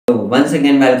Once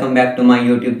again welcome back to my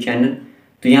YouTube channel.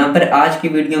 तो यहाँ पर आज की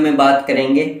वीडियो में बात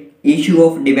करेंगे issue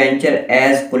of debenture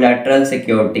as collateral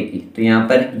security की। तो यहाँ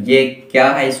पर ये क्या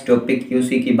है, इस टॉपिक की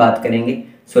उसी की बात करेंगे।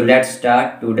 So let's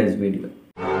start today's video.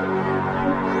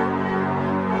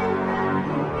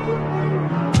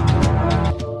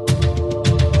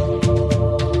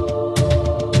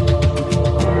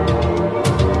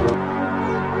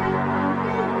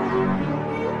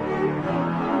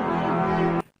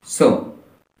 So,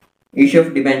 issue of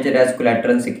debenture as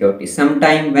collateral security.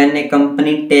 Sometime when a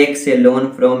company takes a loan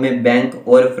from a bank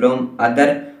or from other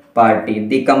party,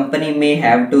 the company may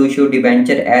have to issue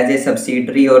debenture as a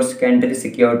subsidiary or secondary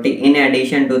security in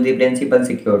addition to the principal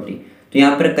security. तो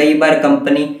यहाँ पर कई बार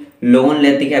company loan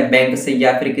लेती है bank से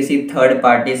या फिर किसी थर्ड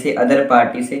पार्टी से, अदर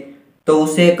पार्टी से, तो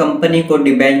उसे कंपनी को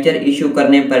डिबेंचर इशू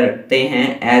करने पड़ते हैं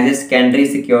as a secondary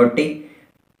security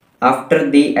after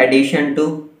the addition to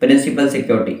principal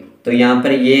security. तो यहाँ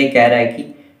पर ये कह रहा है कि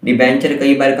डिबेंचर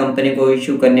कई बार कंपनी को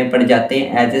इशू करने पड़ जाते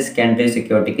हैं एज ए सेकेंडरी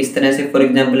सिक्योरिटी। किस तरह से? फॉर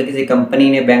एग्जांपल, किसी कंपनी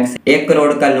ने बैंक से 1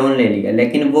 करोड़ का लोन ले लिया,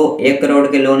 लेकिन वो 1 करोड़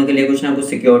के लोन के लिए कुछ ना कुछ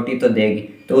सिक्योरिटी तो देगी,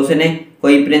 तो उसने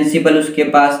कोई प्रिंसिपल उसके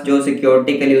पास जो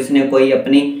सिक्योरिटी के लिए उसने कोई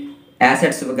अपनी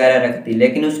एसेट्स वगैरह रख दी,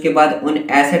 लेकिन उसके बाद उन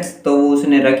एसेट्स तो वो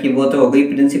उसने रखी, वो तो हो गई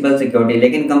प्रिंसिपल सिक्योरिटी,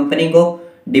 लेकिन कंपनी को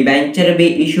डिबेंचर भी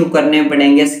इशू करने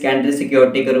पड़ेंगे सेकेंडरी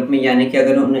सिक्योरिटी के रूप में। यानी कि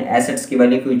अगर उन एसेट्स की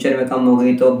वैल्यू फ्यूचर में कम हो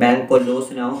गई तो बैंक को लॉस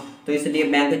ना हो, तो इसलिए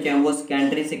बैंक जो है वो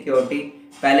सेकेंडरी सिक्योरिटी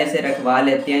पहले से रखवा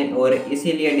लेते हैं और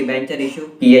इसीलिए डिबेंचर इशू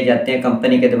किए जाते हैं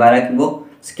कंपनी के द्वारा कि वो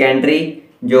सेकेंडरी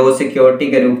जो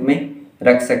सिक्योरिटी के रूप में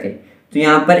रख सके। तो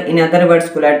यहाँ पर in other words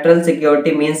collateral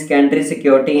security means secondary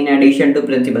security in addition to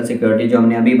principal security, जो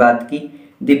हमने अभी बात की।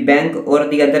 The bank or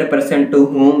the other person to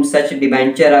whom such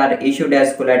debenture are issued as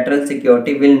collateral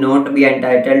security will not be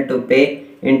entitled to pay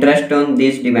interest on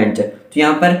these debenture। तो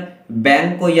यहाँ पर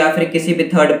bank को या फिर किसी भी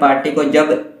थर्ड पार्टी को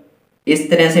जब इस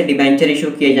तरह से डिबेंचर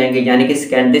इशू किए जाएंगे, यानी कि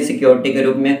सेकेंडरी सिक्योरिटी के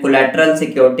रूप में, कोलैटरल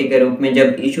सिक्योरिटी के रूप में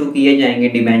जब इशू किए जाएंगे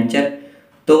डिबेंचर,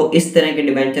 तो इस तरह के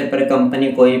डिबेंचर पर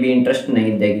कंपनी कोई भी इंटरेस्ट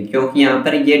नहीं देगी, क्योंकि यहाँ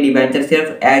पर ये डिबेंचर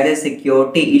सिर्फ एज ए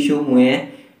सिक्योरिटी इशू हुए हैं।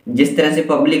 जिस तरह से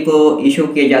पब्लिक को इशू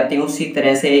किए जाते हैं उसी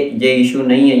तरह से ये इशू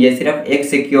नहीं है, ये सिर्फ एक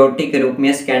सिक्योरिटी के रूप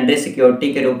में, सेकेंडरी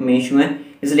सिक्योरिटी के रूप में इशू है,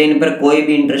 इसलिए इन पर कोई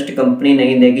भी इंटरेस्ट कंपनी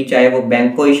नहीं देगी, चाहे वो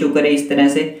बैंक को इशू करे इस तरह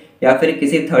से या फिर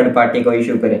किसी थर्ड पार्टी को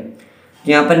इशू करे।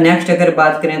 यहाँ पर नेक्स्ट अगर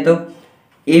बात करें तो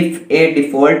if A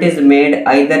default is made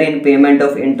either in payment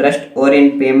of interest और इन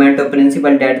payment of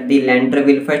principal date, the lender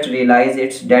will first realise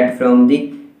it's date from the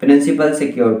principal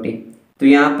security. तो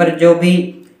यहाँ पर जो भी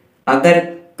अगर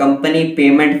कंपनी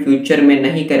पेमेंट फ्यूचर में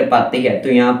नहीं कर पाती है, तो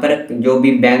यहाँ पर जो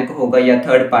भी बैंक होगा या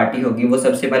थर्ड पार्टी होगी वो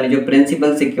सबसे पहले जो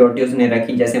प्रिंसिपल सिक्योरिटी उसने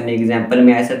रखी, जैसे हमने एग्जांपल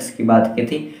में एसेट्स की बात की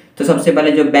थी, तो सबसे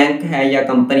पहले जो बैंक है या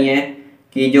कंपनी है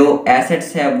कि जो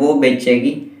एसेट्स है वो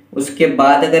बेचेगी। उसके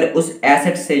बाद अगर उस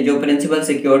एसेट से जो प्रिंसिपल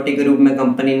सिक्योरिटी के रूप में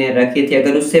कंपनी ने रखी थी,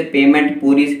 अगर उससे पेमेंट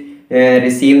पूरी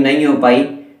रिसीव नहीं हो पाई,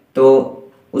 तो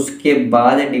उसके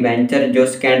बाद डिबेंचर जो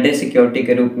सेकेंडरी सिक्योरिटी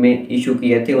के रूप में इशू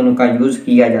किए थे उनका यूज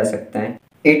किया जा सकता है।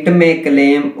 इट में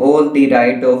claim all the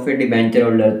right of A debenture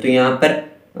holder. तो यहाँ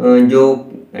पर जो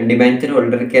डिबेंचर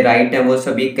होल्डर के राइट है वो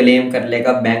सभी क्लेम कर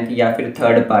लेगा बैंक या फिर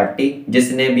थर्ड पार्टी,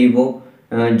 जिसने भी वो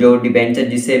जो डिबेंचर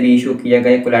जिसे भी इशू किया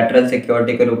गया कोलैटरल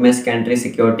सिक्योरिटी के रूप में, सेकेंडरी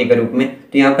सिक्योरिटी के रूप में।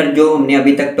 तो यहाँ पर जो हमने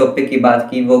अभी तक टॉपिक की बात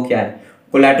की वो क्या है?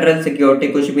 कोलैटरल सिक्योरिटी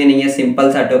कुछ भी नहीं है,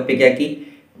 सिंपल सा टॉपिक है कि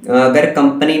अगर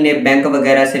कंपनी ने बैंक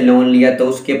वगैरह से लोन लिया तो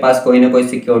उसके पास कोई ना कोई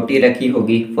सिक्योरिटी रखी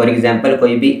होगी, फॉर एग्जाम्पल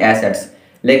कोई भी एसेट्स,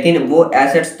 लेकिन वो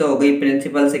एसेट्स तो हो गई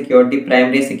प्रिंसिपल सिक्योरिटी,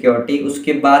 प्राइमरी सिक्योरिटी।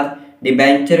 उसके बाद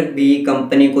डिबेंचर भी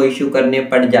कंपनी को इशू करने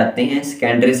पड़ जाते हैं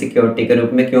सेकेंडरी सिक्योरिटी के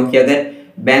रूप में, क्योंकि अगर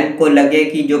बैंक को लगे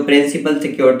कि जो प्रिंसिपल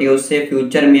सिक्योरिटी है उससे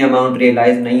फ्यूचर में अमाउंट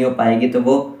रियलाइज नहीं हो पाएगी, तो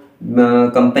वो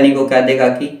कंपनी को कह देगा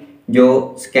कि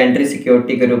जो सेकेंडरी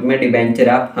सिक्योरिटी के रूप में डिबेंचर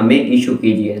आप हमें इशू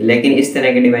कीजिए, लेकिन इस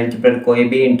तरह के डिबेंचर पर कोई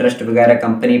भी इंटरेस्ट वगैरह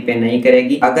कंपनी पे नहीं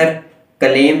करेगी। अगर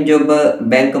क्लेम जो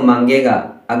बैंक मांगेगा,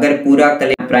 अगर पूरा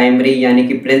क्लेम प्राइमरी यानी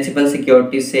कि प्रिंसिपल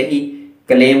सिक्योरिटी से ही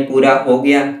क्लेम पूरा हो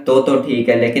गया तो ठीक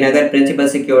है, लेकिन अगर प्रिंसिपल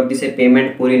सिक्योरिटी से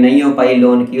पेमेंट पूरी नहीं हो पाई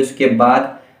लोन की, उसके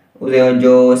बाद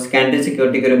जो सेकेंडरी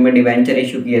सिक्योरिटी के रूप में डिबेंचर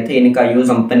इशू किए थे इनका यूज,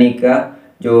 कंपनी का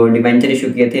जो डिबेंचर इशू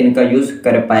किए थे इनका यूज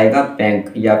कर पाएगा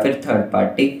बैंक या फिर थर्ड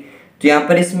पार्टी। तो यहाँ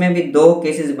पर इसमें भी 2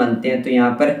 केसेस बनते हैं। तो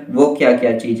यहाँ पर वो क्या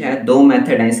क्या चीज़ है, 2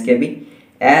 मेथड हैं इसके भी।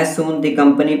 As soon the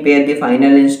company pay the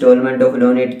final installment of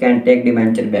loan, it can take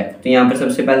debenture back। तो यहाँ पर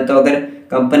सबसे पहले तो अगर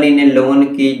कंपनी ने लोन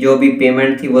की जो भी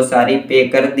पेमेंट थी वो सारी पे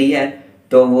कर दी है,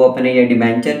 तो वो अपने ये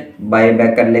डिबेंचर बाय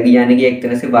बैक कर लेगी, यानी कि एक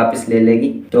तरह से वापस ले लेगी।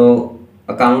 तो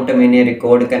अकाउंट में इन्हें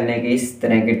रिकॉर्ड करने के इस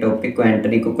तरह के टॉपिक को,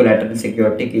 एंट्री को, कोलैटरल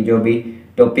सिक्योरिटी की जो भी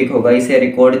टॉपिक होगा, इसे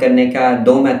रिकॉर्ड करने का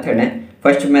 2 मेथड हैं।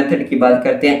 फर्स्ट मेथड की बात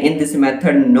करते हैं। In this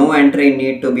method no entry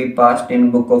need to be passed in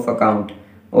book of account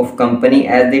of company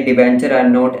as the debenture are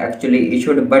not actually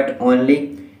issued but only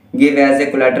give as a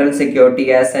collateral security.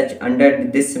 As such, under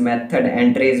this method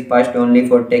entry is passed only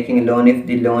for taking loan. If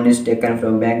the loan is taken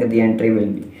from bank, the entry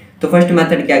will be. तो first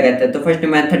method क्या कहता है? तो first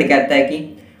method कहता है कि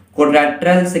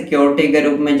collateral security के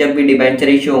रूप में जब भी डिबेंचर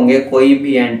इशू होंगे कोई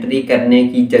भी एंट्री करने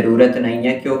की जरूरत नहीं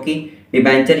है, क्योंकि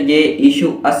डिबेंचर ये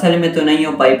इशू असल में तो नहीं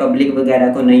हो पाई, पब्लिक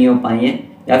वगैरह को नहीं हो पाई है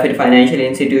या फिर फाइनेंशियल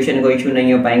इंस्टीट्यूशन को इशू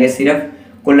नहीं हो पाएंगे, सिर्फ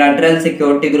कोलैटरल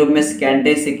सिक्योरिटी के रूप में,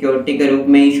 सेकेंडरी सिक्योरिटी के रूप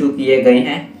में इशू किए गए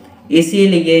हैं।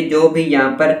 इसीलिए जो भी यहाँ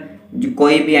पर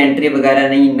कोई भी एंट्री वगैरह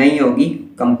नहीं होगी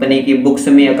कंपनी की बुक्स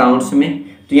में, अकाउंट्स में,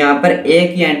 तो यहाँ पर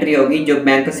एक ही एंट्री होगी जो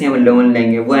बैंक से हम लोन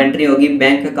लेंगे, वो एंट्री होगी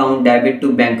bank account debit to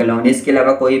bank loan. इसके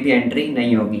अलावा कोई भी एंट्री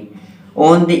नहीं होगी।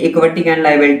 On the equity and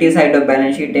liability side of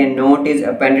balance sheet, a note is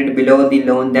appended below the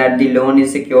loan that the loan is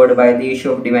secured by the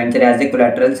issue of debenture as a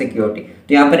collateral security।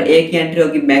 तो यहाँ पर एक ही entry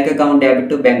होगी bank account debit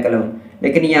to bank loan,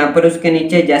 लेकिन यहाँ पर उसके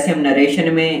नीचे जैसे हम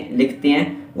नरेशन में लिखते हैं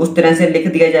उस तरह से लिख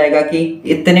दिया जाएगा कि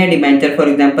इतने डिबेंचर, फॉर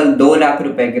एग्जांपल 2 लाख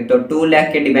रुपए के, तो 2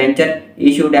 लाख के debenture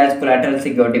issued as collateral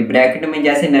security. Bracket में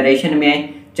जैसे नरेशन में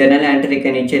जर्नल एंट्री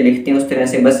के नीचे लिखते हैं उस तरह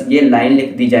से बस ये लाइन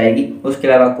लिख दी जाएगी, उसके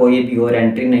अलावा कोई भी और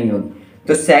एंट्री नहीं होगी।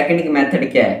 तो सेकंड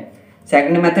मेथड क्या है?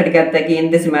 सेकंड मेथड कहता है कि in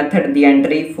this method the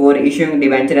entry for issuing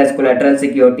debenture as collateral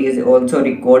security is also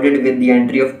recorded with the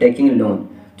entry of taking loan.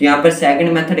 तो यहाँ पर सेकंड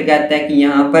मेथड कहता है कि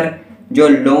यहाँ पर जो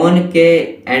लोन के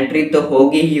एंट्री तो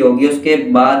होगी ही होगी, उसके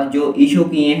बाद जो इशू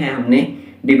किए हैं हमने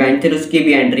डिबेंचर उसकी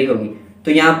भी एंट्री होगी।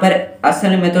 तो यहाँ पर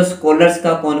असल में तो स्कॉलर्स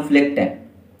का कॉन्फ्लिक्ट है।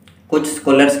 कुछ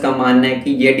स्कॉलर्स का मानना है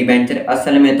कि ये डिबेंचर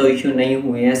असल में तो इशू नहीं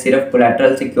हुए हैं, सिर्फ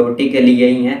कोलैटरल सिक्योरिटी के लिए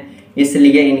ही हैं,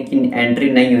 इसलिए इनकी एंट्री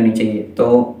नहीं होनी चाहिए, तो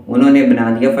उन्होंने बना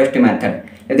दिया फर्स्ट मेथड।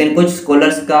 लेकिन कुछ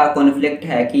स्कॉलर्स का कॉन्फ्लिक्ट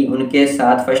है कि उनके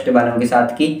साथ, फर्स्ट वालों के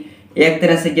साथ, कि एक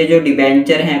तरह से ये जो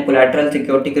डिबेंचर हैं कोलैटरल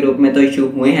सिक्योरिटी के रूप में तो इशू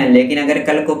हुए हैं, लेकिन अगर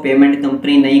कल को पेमेंट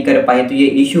कंपनी नहीं कर पाई तो ये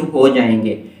इशू हो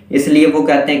जाएंगे, इसलिए वो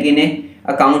कहते हैं कि इन्हें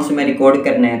अकाउंट्स में रिकॉर्ड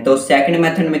करना है। तो सेकंड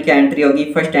मेथड में क्या एंट्री होगी?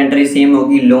 फर्स्ट एंट्री सेम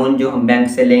होगी, लोन जो हम बैंक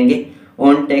से लेंगे,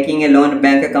 on taking a loan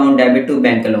bank account debit to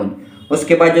bank loan.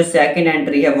 उसके बाद जो सेकंड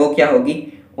एंट्री है वो क्या होगी?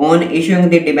 On issuing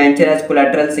the debenture as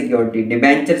collateral security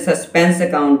debenture suspense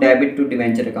account debit to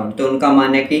debenture account. तो उनका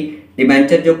मानना है कि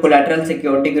डिबेंचर जो कोलैटरल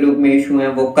सिक्योरिटी के रूप में इशू है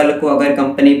वो कल को अगर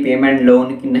कंपनी पेमेंट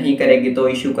लोन की नहीं करेगी तो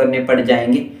इशू करने पड़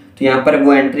जाएंगे, तो यहाँ पर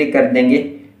वो एंट्री कर देंगे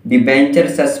debenture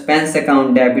suspense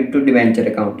account debit to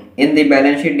debenture account. In the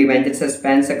balance sheet debenture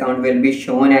suspense account will be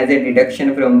shown as a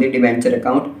deduction from the debenture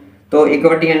account. तो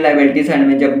इक्विटी एंड लायबिलिटी साइड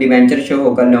में जब डिबेंचर शो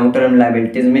होगा long term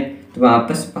liabilities में, तो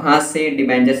वापस वहाँ से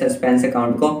debenture suspense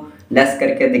account को लेस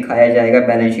करके दिखाया जाएगा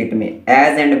बैलेंस शीट में।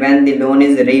 As and when the loan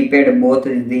is repaid both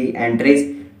the entries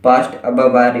past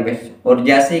above are reverse. और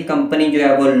जैसे ही कंपनी जो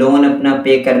है वो लोन अपना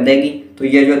पे कर देगी तो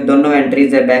ये जो दोनों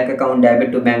एंट्रीज है bank account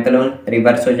debit to bank loan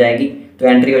reverse हो जाएगी, तो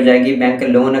एंट्री हो जाएगी bank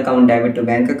loan account debit to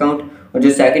bank account. और जो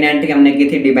सेकंड एंट्री हमने की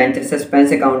थी debenture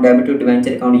suspense account debit to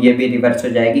debenture account, ये भी रिवर्स हो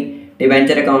जाएगी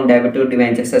debenture account debit to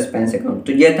debenture suspense account.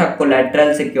 तो ये था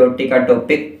कोलैटरल सिक्योरिटी का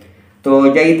टॉपिक। तो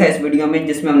यही था इस वीडियो में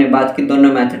जिसमें हमने बात की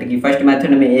दोनों मेथड की। फर्स्ट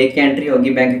मेथड में एक ही एंट्री होगी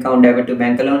bank account debit to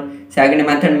bank loan, second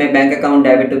method में bank account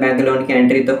debit to bank loan की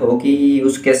एंट्री तो होगी ही,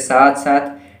 उसके साथ साथ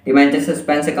debenture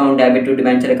suspense account debit to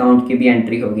debenture account की भी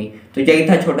एंट्री होगी। तो यही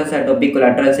था छोटा सा टॉपिक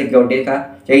कोलैटरल सिक्योरिटी का,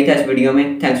 यही था इस वीडियो में।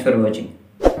 Thanks for watching.